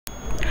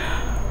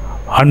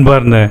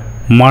அன்பார்ந்த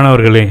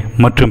மாணவர்களே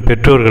மற்றும்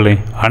பெற்றோர்களே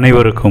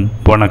அனைவருக்கும்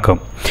வணக்கம்.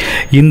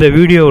 இந்த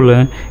வீடியோவில்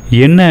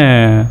என்ன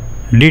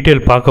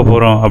டீட்டெயில் பார்க்க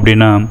போகிறோம்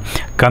அப்படின்னா,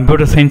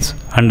 computer science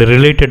and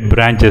related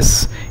branches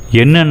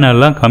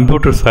என்னென்னலாம்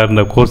கம்ப்யூட்டர்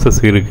சார்ந்த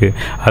கோர்சஸ் இருக்குது,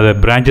 அதை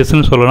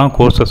பிரான்ச்சஸ்ன்னு சொல்லலாம்,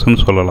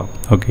 கோர்சஸ்ன்னு சொல்லலாம்.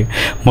 ஓகே,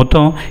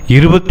 மொத்தம்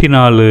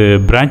 24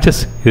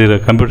 பிரான்ச்சஸ்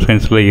இதில் கம்ப்யூட்டர்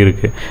சயின்ஸில்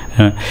இருக்குது.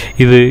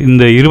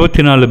 இந்த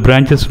 24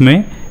 பிரான்ச்சஸுமே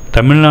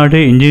தமிழ்நாடு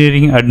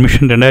இன்ஜினியரிங்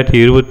அட்மிஷன்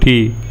 2023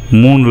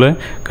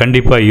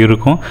 கண்டிப்பாக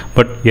இருக்கும்.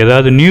 பட்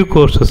ஏதாவது நியூ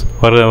கோர்சஸ்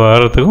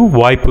வர்றதுக்கும்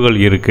வாய்ப்புகள்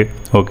இருக்குது.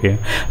 ஓகே,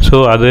 ஸோ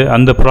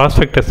அந்த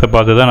ப்ராஸ்பெக்டஸை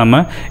பார்த்து தான்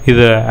நம்ம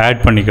இதை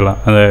ஆட் பண்ணிக்கலாம்.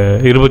 அந்த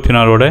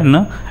 24ஓட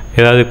இன்னும்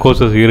ஏதாவது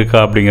கோர்சஸ் இருக்கா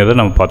அப்படிங்கிறத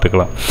நம்ம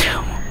பார்த்துக்கலாம்.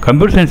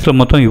 கம்ப்யூட்டர் சயின்ஸில்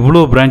மொத்தம்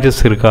இவ்வளோ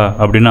பிரான்ச்சஸ் இருக்கா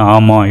அப்படின்னா,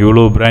 ஆமாம்,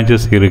 இவ்வளோ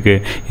பிரான்ச்சஸ்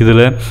இருக்குது.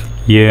 இதில்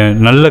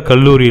நல்ல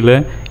கல்லூரியில்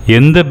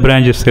எந்த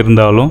பிரான்ச்சஸ்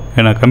இருந்தாலும்,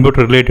 ஏன்னா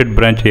கம்ப்யூட்டர் ரிலேட்டட்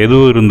பிரான்ச்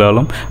எதுவும்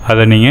இருந்தாலும்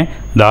அதை நீங்கள்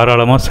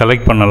தாராளமாக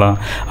செலக்ட் பண்ணலாம்.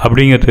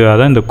 அப்படிங்கிறதுக்காக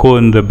தான்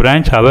இந்த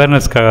பிரான்ச்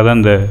அவேர்னஸ்க்காக தான்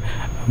இந்த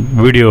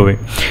வீடியோவே.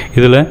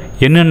 இதில்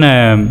என்னென்ன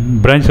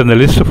பிரான்ச் அந்த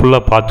லிஸ்ட்டு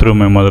ஃபுல்லாக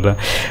பார்த்துருவோமே. முதல்ல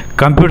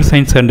computer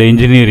science and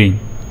engineering,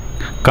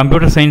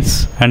 computer science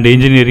and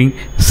engineering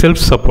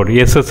self support,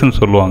 எஸ்எஸ்ன்னு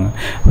சொல்லுவாங்க.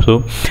 So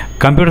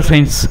computer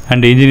science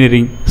and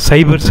engineering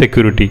cyber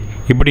security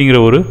இப்படிங்கிற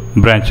ஒரு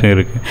பிரான்ச்சும்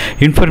இருக்குது.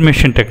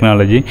 இன்ஃபர்மேஷன்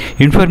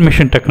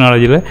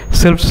டெக்னாலஜியில்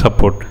செல்ஃப்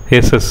சப்போர்ட்,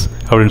 எஸ்எஸ்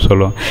அப்படின்னு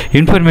சொல்லுவாங்க.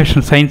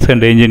 Information science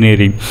and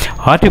engineering,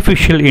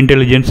 artificial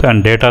intelligence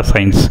and data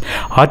science,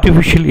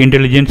 artificial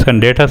intelligence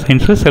and data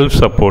சயின்ஸில் self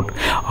support,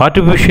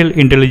 artificial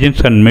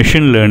intelligence and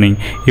machine learning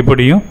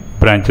இப்படியும்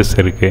branches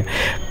இருக்குது.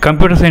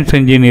 Computer science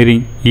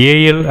engineering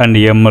AL and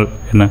ML.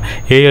 என்ன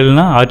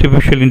ஏஎல்னா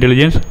artificial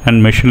intelligence and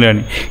machine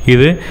learning.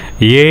 இது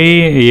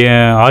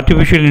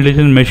artificial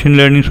intelligence machine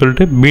learning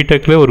சொல்லிட்டு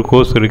பிடெக்கில் ஒரு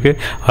course இருக்குது.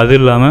 அது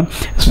இல்லாமல்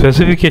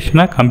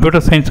ஸ்பெசிஃபிகேஷனாக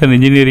computer science and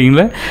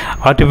இன்ஜினியரிங்கில்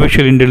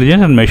artificial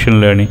intelligence and machine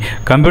learning,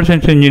 computer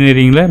science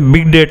இன்ஜினியரிங்கில்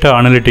big data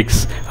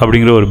analytics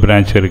அப்படிங்கிற ஒரு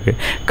பிரான்ச் இருக்குது.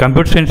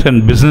 Computer science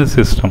and business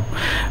system,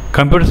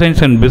 computer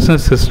science and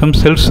business system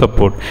self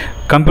support,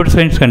 computer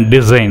science and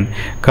design,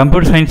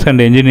 computer science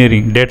and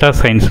engineering data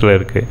சயின்ஸில்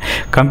இருக்குது.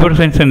 Computer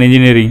science and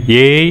engineering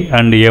AI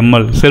and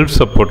ML self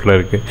சப்போர்ட்டில்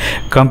இருக்குது.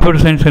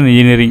 Computer science and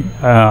engineering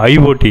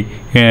IoT,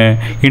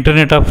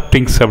 internet of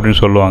things அப்படின்னு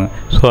சொல்லுவாங்க.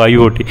 So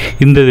IoT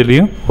இந்த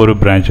இதுலேயும் ஒரு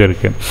branch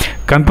இருக்குது.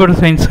 Computer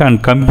science and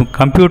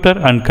computer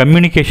and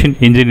communication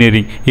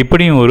engineering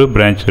இப்படியும் ஒரு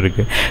பிரான்ச்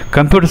இருக்குது.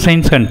 Computer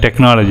science and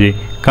technology,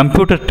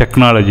 computer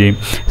technology,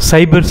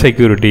 cyber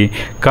security,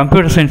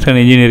 computer science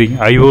and engineering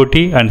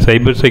IoT and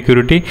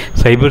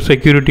cyber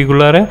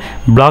செக்யூரிட்டிக்குள்ளார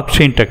block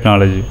chain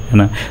technology.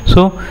 என்ன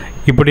ஸோ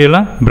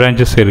இப்படியெல்லாம்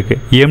பிரான்ச்சஸ் இருக்குது.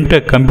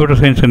 MTech computer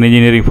science and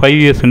engineering 5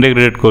 years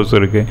integrated course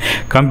இருக்குது.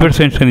 Computer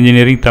science and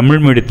engineering Tamil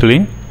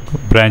மீடியத்துலேயும்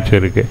branch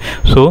இருக்குது.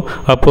 So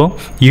அப்போது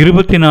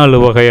 24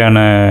 வகையான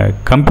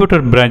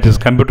computer branches,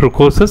 computer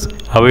courses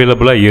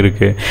அவைலபிளாக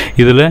இருக்குது.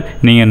 இதில்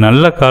நீங்கள்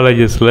நல்ல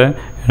காலேஜஸில்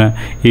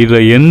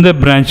இதில் எந்த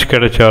பிரான்ச்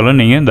கிடைச்சாலும்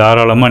நீங்கள்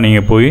தாராளமாக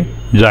நீங்கள் போய்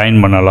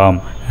ஜாயின் பண்ணலாம்.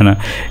 ஏன்னா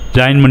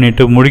ஜாயின்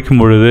பண்ணிவிட்டு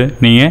முடிக்கும் பொழுது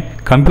நீங்கள்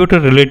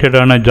கம்ப்யூட்டர்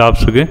ரிலேட்டடான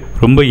ஜாப்ஸுக்கு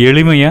ரொம்ப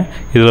எளிமையாக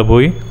இதில்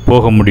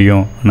போக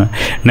முடியும்.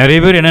 நிறைய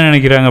பேர் என்ன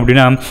நினைக்கிறாங்க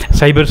அப்படின்னா,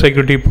 சைபர்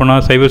செக்யூரிட்டி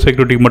போனால் சைபர்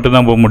செக்யூரிட்டிக்கு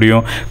மட்டும்தான் போக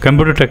முடியும்,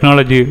 கம்ப்யூட்டர்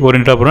டெக்னாலஜி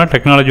ஓரியன்டாக போனால்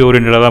டெக்னாலஜி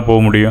ஓரியன்டாக தான் போக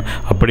முடியும்.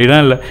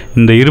 அப்படிலாம் இல்லை.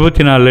 இந்த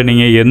 24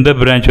 நீங்கள் எந்த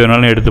பிரான்ச்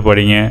வேணாலும் எடுத்து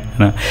படிங்க.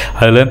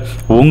 அதில்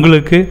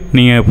உங்களுக்கு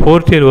நீங்கள்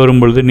 4th இயர்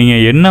வரும்பொழுது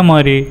நீங்கள் என்ன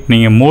மாதிரி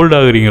நீங்கள் மோல்ட்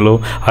ஆகுறீங்களோ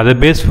அதை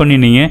பேஸ் பண்ணி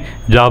நீங்கள்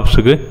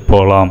ஜாப்ஸுக்கு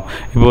போகலாம்.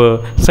 இப்போது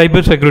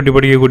சைபர் செக்யூரிட்டி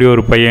படிக்கக்கூடிய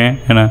ஒரு பையன்,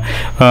 ஏன்னா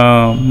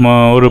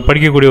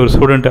படிக்கக்கூடிய ஒரு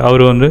ஸ்டூடெண்ட்,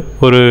 அவர்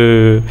ஒரு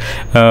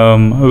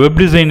வெப்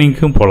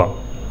டிசைனிங்க்கும் போகலாம்.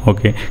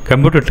 ஓகே,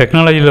 கம்ப்யூட்டர்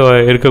டெக்னாலஜியில்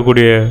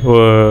இருக்கக்கூடிய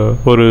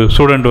ஒரு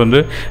ஸ்டூடெண்ட்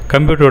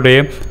கம்ப்யூட்டருடைய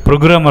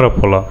ப்ரோக்ராமராக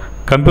போகலாம்.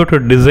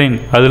 கம்ப்யூட்டர் டிசைன்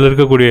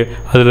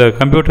அதில்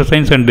கம்ப்யூட்டர்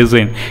சயின்ஸ் அண்ட்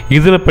டிசைன்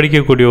இதில்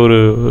படிக்கக்கூடிய ஒரு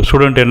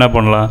ஸ்டூடெண்ட் என்ன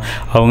பண்ணலாம்,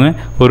 அவங்க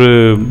ஒரு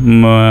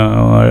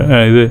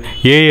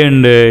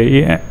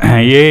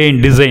ஏஐ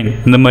டிசைன்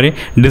இந்த மாதிரி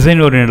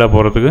டிசைன் ஓரியன்டாக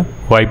போகிறதுக்கு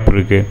வாய்ப்பு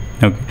இருக்குது.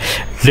 ஓகே,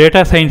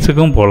 டேட்டா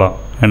சயின்ஸுக்கும் போகலாம்.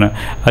 ஏன்னா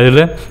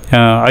அதில்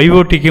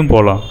ஐஓடிக்கும்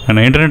போகலாம்.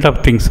 ஏன்னா இன்டர்நெட்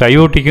ஆஃப் திங்ஸ்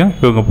ஐஓடிக்கும்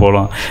இவங்க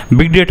போகலாம்.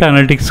 பிக் டேட்டா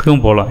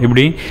அனலிட்டிக்ஸுக்கும் போகலாம்.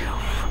 இப்படி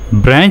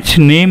பிரான்ச்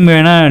நேம்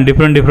வேணால்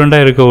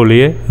டிஃப்ரெண்ட்டாக இருக்க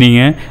ஒழிய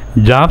நீங்கள்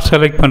ஜாப்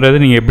செலக்ட்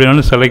பண்ணுறது நீங்கள் எப்படி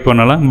வேணாலும் செலக்ட்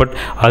பண்ணலாம். பட்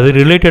அது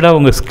ரிலேட்டடாக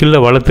உங்கள்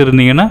ஸ்கில்லை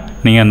வளர்த்துருந்தீங்கன்னா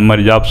நீங்கள் அந்த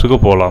மாதிரி ஜாப்ஸுக்கு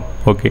போகலாம்.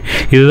 ஓகே,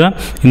 இதுதான்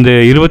இந்த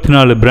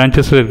 24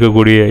 பிரான்ச்சஸில்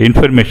இருக்கக்கூடிய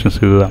இன்ஃபர்மேஷன்ஸ்.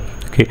 இதுதான்.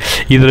 ஓகே,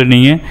 இதில்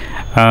நீங்கள்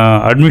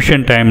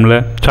அட்மிஷன் டைமில்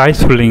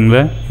சாய்ஸ் ஃபில்லிங்கில்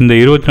இந்த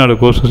 24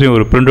 கோர்ஸஸையும்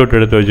ஒரு பிரிண்ட் அவுட்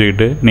எடுத்து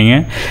வச்சுக்கிட்டு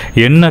நீங்கள்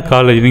என்ன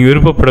காலேஜ் நீங்கள்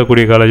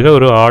விருப்பப்படக்கூடிய காலேஜில்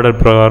ஒரு ஆர்டர்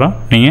பிரகாரம்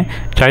நீங்கள்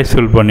சாய்ஸ்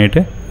ஃபில்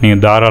பண்ணிவிட்டு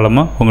நீங்கள்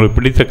தாராளமாக உங்களுக்கு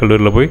பிடித்த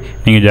கல்லூரியில் போய்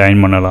நீங்கள்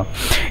ஜாயின் பண்ணலாம்.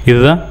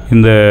 இதுதான்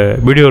இந்த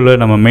வீடியோவில்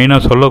நம்ம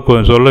மெயினாக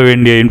சொல்ல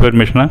வேண்டிய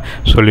இன்ஃபர்மேஷனாக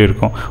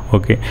சொல்லியிருக்கோம்.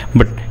 ஓகே,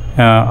 பட்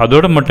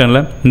அதோடு மட்டும்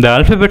இல்லை, இந்த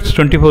ஆல்ஃபபெட்ஸ்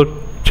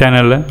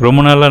சேனலில் ரொம்ப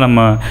நாளாக நம்ம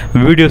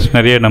வீடியோஸ்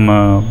நிறைய நம்ம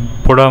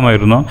போடாமல்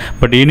இருந்தோம்.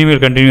 பட்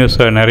இனிமேல்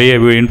கண்டினியூஸாக நிறைய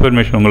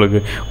இன்ஃபர்மேஷன் உங்களுக்கு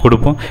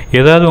கொடுப்போம்.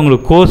 ஏதாவது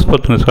உங்களுக்கு கோர்ஸ்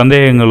பற்றின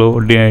சந்தேகங்களோ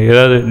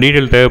ஏதாவது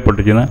டீட்டெயில்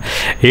தேவைப்பட்டுச்சுன்னா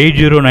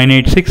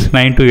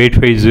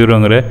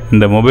 8098692850ங்கிற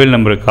இந்த மொபைல்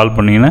நம்பருக்கு கால்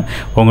பண்ணிங்கன்னா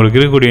உங்களுக்கு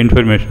இருக்கக்கூடிய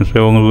இன்ஃபர்மேஷன்ஸ்,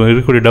 உங்களுக்கு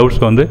இருக்கக்கூடிய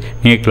டவுட்ஸை வந்து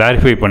நீங்கள்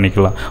கிளாரிஃபை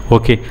பண்ணிக்கலாம்.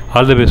 Okay,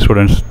 all the best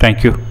students.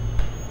 Thank you.